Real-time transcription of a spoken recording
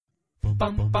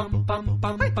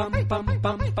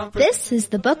This is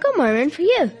the Book of Mormon for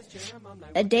you,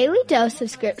 a daily dose of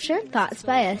scripture and thoughts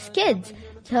by us kids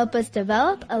to help us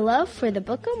develop a love for the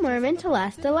Book of Mormon to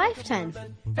last a lifetime.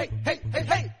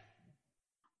 Hey!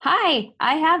 Hi,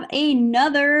 I have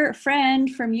another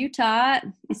friend from Utah.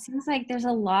 It seems like there's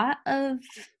a lot of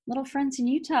little friends in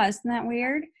Utah. Isn't that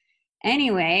weird?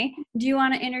 Anyway, do you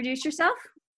want to introduce yourself?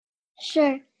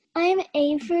 Sure. I'm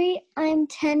Avery. I'm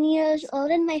 10 years old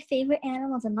and my favorite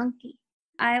animal is a monkey.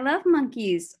 I love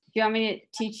monkeys. Do you want me to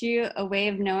teach you a way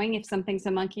of knowing if something's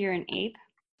a monkey or an ape?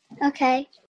 Okay.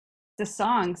 It's a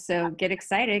song, so get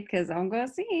excited because I'm going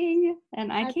to sing.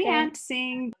 And I can't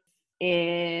sing.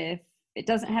 If it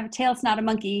doesn't have a tail, it's not a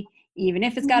monkey. Even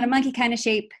if it's got a monkey kind of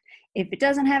shape. If it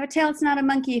doesn't have a tail, it's not a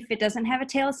monkey. If it doesn't have a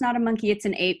tail, it's not a monkey. It's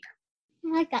an ape.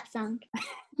 I like that song.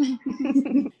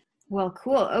 Well,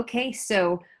 cool. Okay,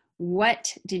 so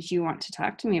what did you want to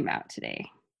talk to me about today?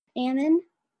 Ammon.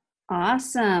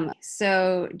 Awesome.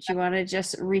 So do you want to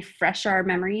just refresh our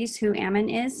memories who Ammon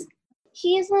is?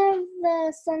 He's one of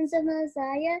the sons of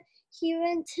Mosiah. He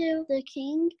went to the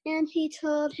king and he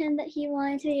told him that he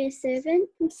wanted to be a servant.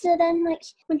 And so then,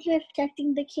 when he was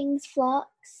protecting the king's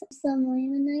flocks, some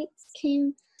Lamanites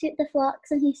came to the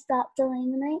flocks and he stopped the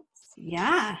Lamanites.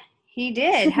 Yeah, he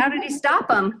did. How did he stop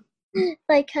them?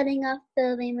 By cutting off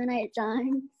the Lamanites'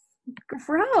 arms.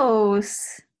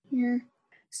 Gross. Yeah.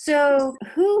 So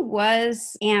who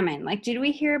was Ammon? Did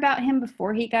we hear about him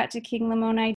before he got to King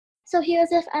Lamoni? So he was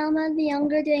with Alma the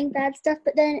Younger doing bad stuff,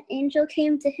 but then an angel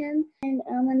came to him and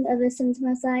Alma of the sons of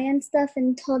Mosiah and stuff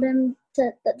and told him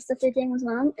that the stuff they're doing was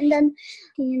wrong. And then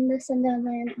he and the son of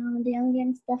Alma the Younger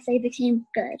and stuff, they became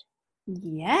good.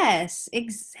 Yes,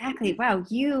 exactly. Wow,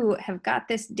 you have got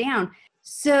this down.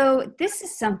 So this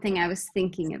is something I was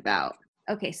thinking about.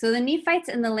 Okay, so the Nephites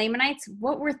and the Lamanites,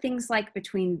 what were things like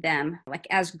between them,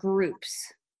 as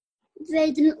groups?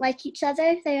 They didn't like each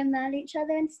other. They were mad at each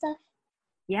other and stuff.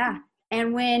 Yeah.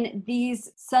 And when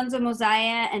these sons of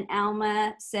Mosiah and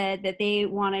Alma said that they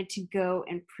wanted to go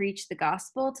and preach the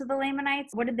gospel to the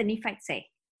Lamanites, what did the Nephites say?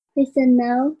 They said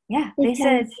no. Yeah, they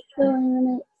said the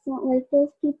Lamanites don't like those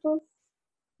people.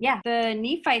 Yeah, the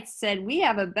Nephites said, we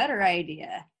have a better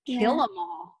idea. Kill them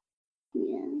all.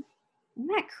 Yeah. Isn't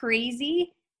that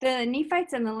crazy? The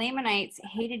Nephites and the Lamanites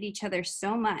hated each other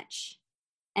so much,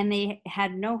 and they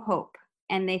had no hope.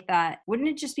 And they thought, wouldn't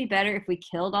it just be better if we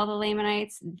killed all the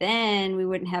Lamanites? Then we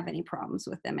wouldn't have any problems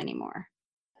with them anymore.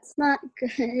 It's not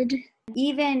good.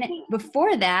 Even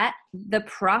before that, the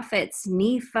prophets,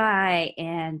 Nephi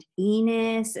and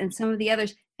Enos and some of the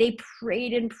others, they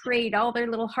prayed and prayed all their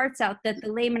little hearts out that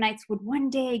the Lamanites would one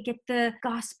day get the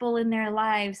gospel in their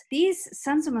lives. These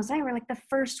sons of Mosiah were the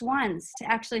first ones to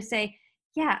actually say,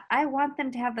 yeah, I want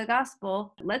them to have the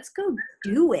gospel. Let's go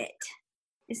do it.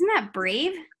 Isn't that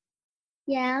brave?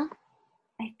 Yeah.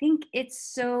 I think it's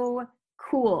so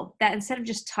cool that instead of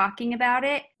just talking about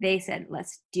it, they said,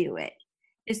 let's do it.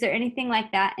 Is there anything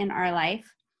like that in our life?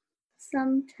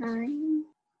 Sometimes.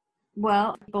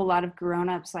 Well, a lot of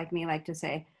grown-ups like me like to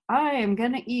say, I am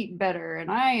going to eat better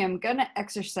and I am going to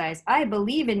exercise. I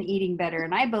believe in eating better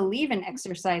and I believe in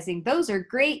exercising. Those are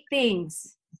great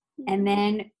things. And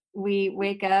then we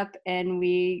wake up and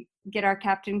we get our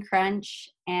Captain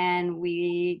Crunch and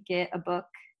we get a book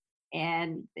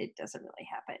and it doesn't really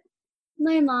happen.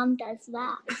 My mom does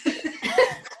that.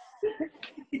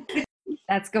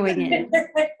 That's going in.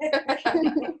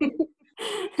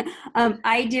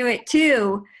 I do it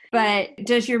too, but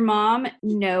does your mom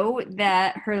know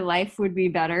that her life would be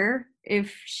better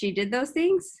if she did those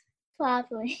things?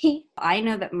 Probably. I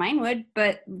know that mine would,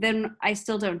 but then I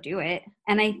still don't do it.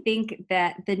 And I think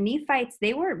that the Nephites,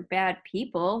 they weren't bad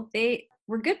people. They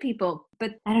were good people,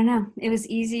 but I don't know. It was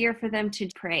easier for them to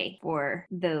pray for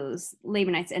those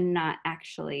Lamanites and not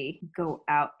actually go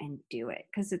out and do it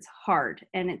because it's hard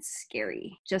and it's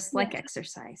scary, just like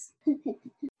exercise.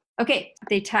 Okay,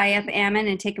 they tie up Ammon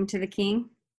and take him to the king.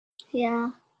 Yeah.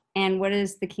 And what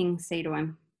does the king say to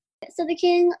him? So the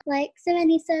king likes him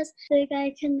and he says the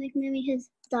guy can marry his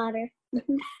daughter.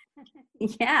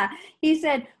 Yeah, he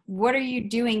said, what are you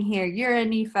doing here? You're a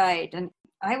Nephite and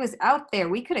I was out there.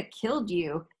 We could have killed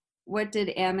you. What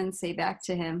did Ammon say back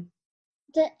to him?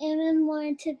 That Ammon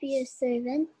wanted to be a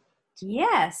servant.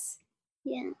 Yes.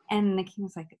 Yeah. And the king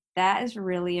was like, that is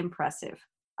really impressive.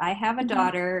 I have a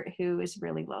daughter who is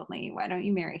really lonely. Why don't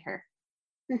you marry her?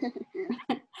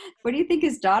 What do you think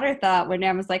his daughter thought when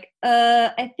Ammon was like,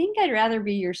 I think I'd rather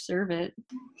be your servant?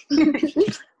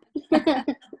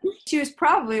 She was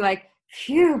probably like,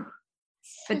 phew.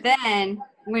 But then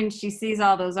when she sees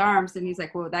all those arms and he's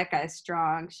like, whoa, that guy's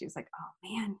strong. She's like, oh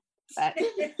man,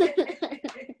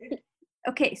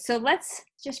 Okay, so let's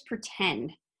just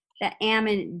pretend that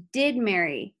Ammon did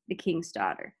marry the king's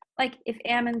daughter. Like if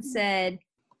Ammon said,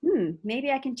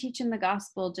 maybe I can teach him the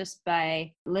gospel just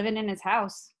by living in his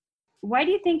house. Why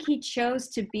do you think he chose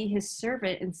to be his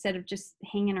servant instead of just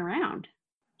hanging around?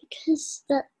 Because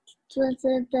that was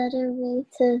a better way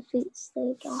to preach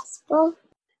the gospel.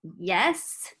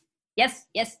 Yes.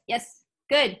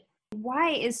 Good.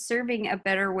 Why is serving a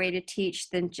better way to teach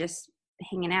than just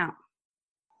hanging out?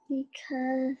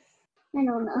 Because, I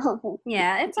don't know.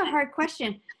 Yeah, it's a hard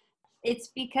question. It's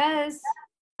because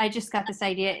I just got this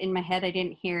idea in my head. I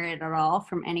didn't hear it at all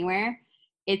from anywhere.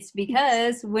 It's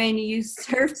because when you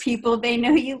serve people, they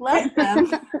know you love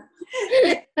them.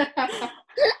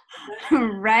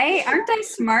 Right? Aren't I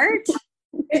smart?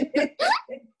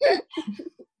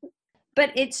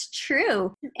 But it's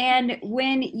true. And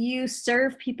when you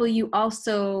serve people, you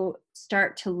also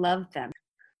start to love them.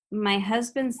 My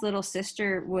husband's little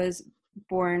sister was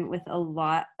born with a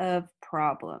lot of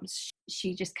problems.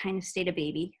 She just kind of stayed a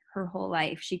baby her whole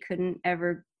life. She couldn't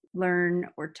ever learn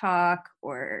or talk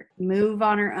or move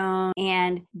on her own.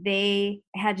 And they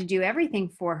had to do everything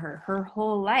for her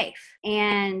whole life.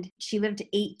 And she lived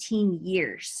 18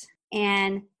 years.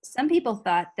 And some people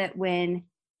thought that when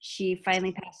she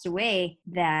finally passed away,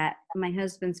 that my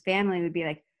husband's family would be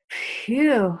like,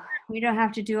 phew, we don't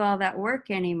have to do all that work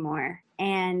anymore.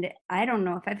 And I don't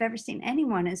know if I've ever seen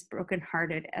anyone as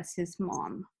brokenhearted as his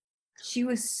mom. She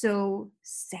was so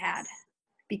sad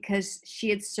because she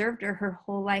had served her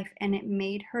whole life and it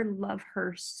made her love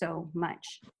her so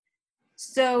much.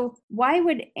 So why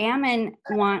would Ammon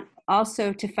want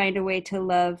also to find a way to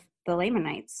love the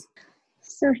Lamanites?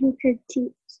 So he could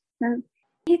teach them.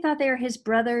 He thought they were his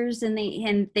brothers and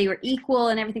they were equal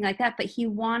and everything like that, but he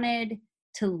wanted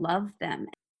to love them.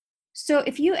 So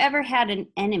if you ever had an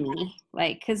enemy,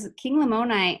 like, because King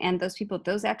Lamoni and those people,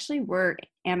 those actually were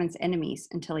Ammon's enemies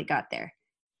until he got there.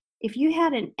 If you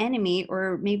had an enemy,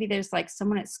 or maybe there's like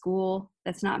someone at school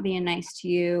that's not being nice to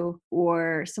you,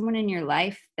 or someone in your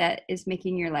life that is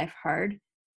making your life hard,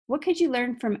 what could you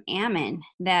learn from Ammon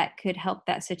that could help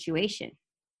that situation?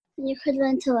 You could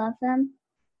learn to love them.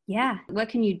 Yeah. What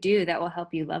can you do that will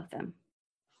help you love them?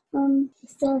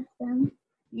 Serve them.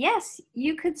 Yes,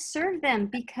 you could serve them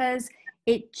because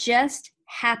it just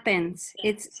happens.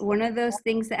 It's one of those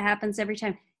things that happens every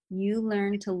time. You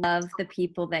learn to love the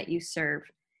people that you serve.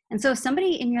 And so if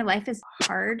somebody in your life is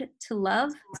hard to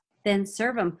love, then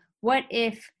serve them. What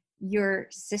if your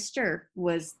sister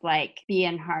was like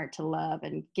being hard to love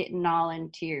and getting all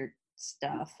into your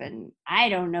stuff? And I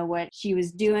don't know what she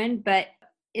was doing, but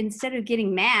instead of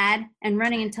getting mad and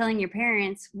running and telling your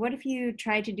parents, what if you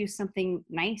tried to do something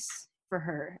nice for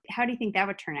her? How do you think that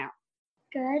would turn out?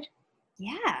 Good.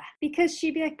 Yeah, because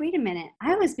she'd be like, wait a minute,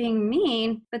 I was being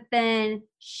mean, but then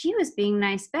she was being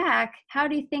nice back. How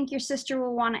do you think your sister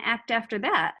will want to act after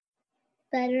that?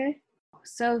 Better.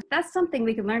 So that's something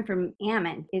we could learn from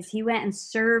Ammon, is he went and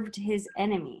served his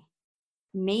enemy.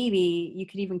 Maybe you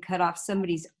could even cut off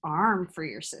somebody's arm for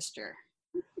your sister.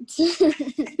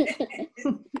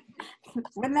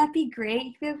 Wouldn't that be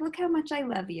great? Look how much I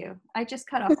love you. I just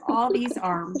cut off all these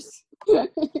arms.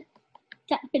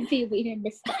 That would be weird.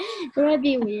 That would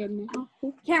be weird now.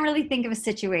 Can't really think of a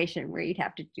situation where you'd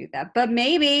have to do that, but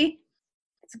maybe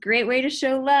it's a great way to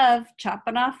show love,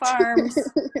 chopping off arms.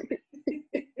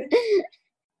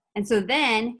 And so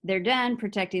then they're done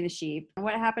protecting the sheep.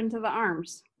 What happened to the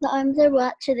arms? The arms are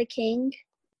brought to the king.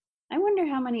 I wonder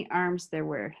how many arms there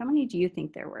were. How many do you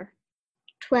think there were?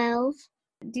 12.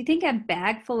 Do you think a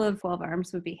bag full of 12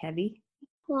 arms would be heavy?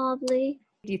 Probably.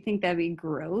 Do you think that'd be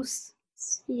gross?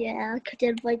 Yeah, because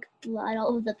there's like blood all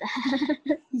over the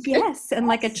bag. Yes, and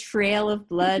like a trail of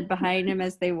blood behind him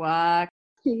as they walk.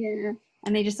 Yeah.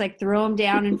 And they just like throw him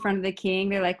down in front of the king.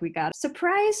 They're like, we got a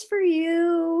surprise for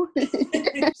you.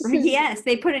 Yes,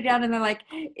 they put it down and they're like,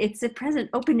 it's a present.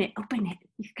 Open it.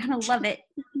 You're going to love it.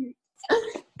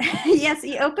 Yes,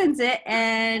 he opens it.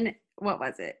 And what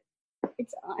was it?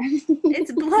 It's arms.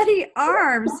 It's bloody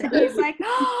arms. And he's like,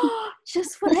 oh,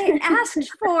 just what I asked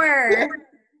for.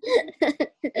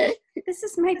 This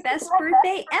is my best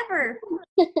birthday ever.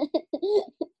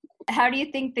 How do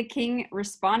you think the king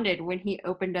responded when he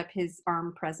opened up his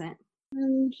arm present?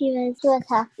 He was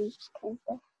happy.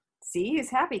 See, he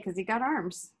was happy because he got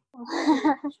arms.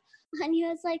 And he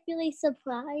was like really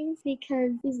surprised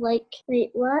because he's like,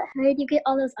 wait, what? How did you get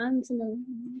all those arms in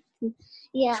the...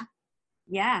 Yeah.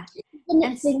 Yeah. I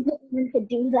didn't think that you could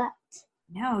do that.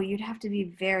 No, you'd have to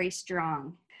be very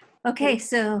strong. Okay,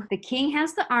 so the king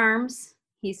has the arms.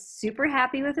 He's super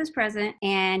happy with his present.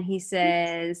 And he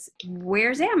says,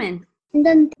 where's Ammon? And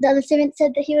then the other servant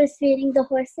said that he was feeding the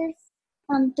horses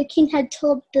the king had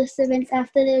told the servants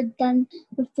after they were done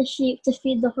with the sheep to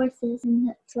feed the horses, and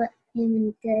that's what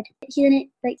Haman did. He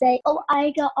didn't say, "Oh,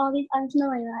 I got all these arms."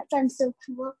 No, I'm so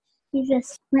cool. He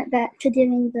just went back to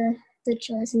doing the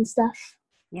chores and stuff.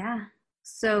 Yeah.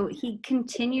 So he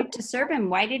continued to serve him.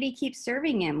 Why did he keep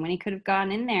serving him when he could have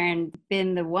gone in there and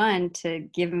been the one to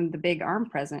give him the big arm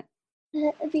present?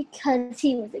 Because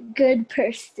he was a good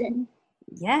person.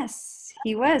 Yes,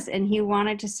 he was. And he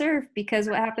wanted to serve, because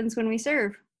what happens when we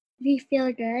serve? We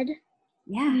feel good.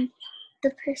 Yeah.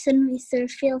 The person we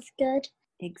serve feels good.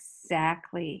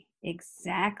 Exactly.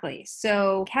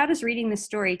 So how does reading the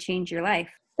story change your life?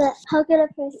 That how good a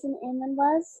person Haman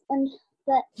was, and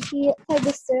that he had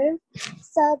to serve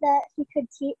so that he could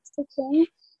teach the king,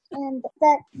 and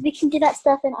that we can do that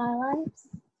stuff in our lives.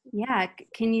 Yeah.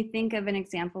 Can you think of an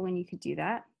example when you could do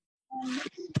that?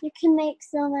 You can make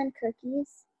snowman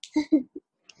cookies.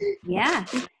 Yeah.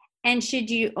 And should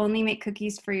you only make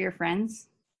cookies for your friends?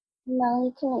 No,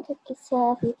 you can make cookies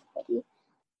for everybody.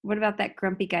 What about that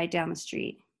grumpy guy down the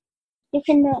street? You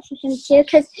can do it for him too,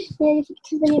 because when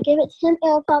you give it to him, it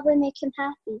will probably make him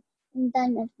happy, and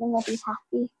then everyone will be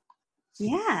happy.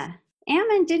 Yeah.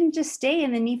 Ammon didn't just stay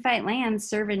in the Nephite land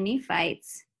serving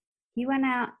Nephites. He went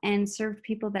out and served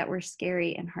people that were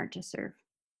scary and hard to serve.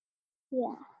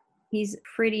 Yeah. He's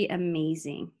pretty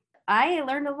amazing. I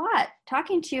learned a lot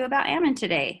talking to you about Ammon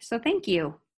today, so thank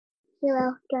you.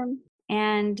 You're welcome.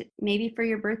 And maybe for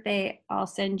your birthday, I'll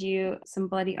send you some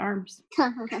bloody arms.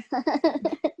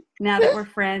 Now that we're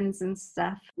friends and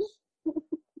stuff. Do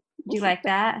you like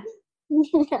that?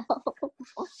 No.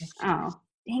 Oh,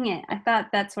 dang it. I thought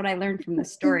that's what I learned from the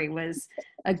story was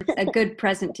a good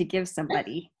present to give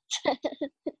somebody.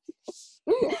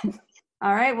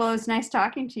 All right. Well, it was nice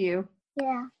talking to you.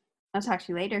 Yeah. I'll talk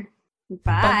to you later.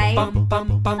 Bye.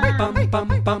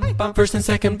 First and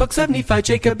second books of Nephi,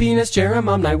 Jacobinus,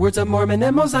 Jeremiah, Words of Mormon,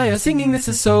 and Mosiah. Singing, this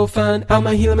is so fun.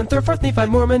 Alma, Helaman, and third, fourth Nephi,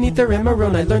 Mormon, Ether, and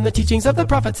Moroni. Learn the teachings of the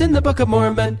prophets in the Book of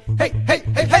Mormon. Hey, hey,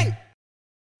 hey, hey!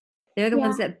 They're the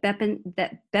ones that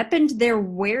beckoned their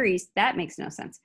wherries. That makes no sense.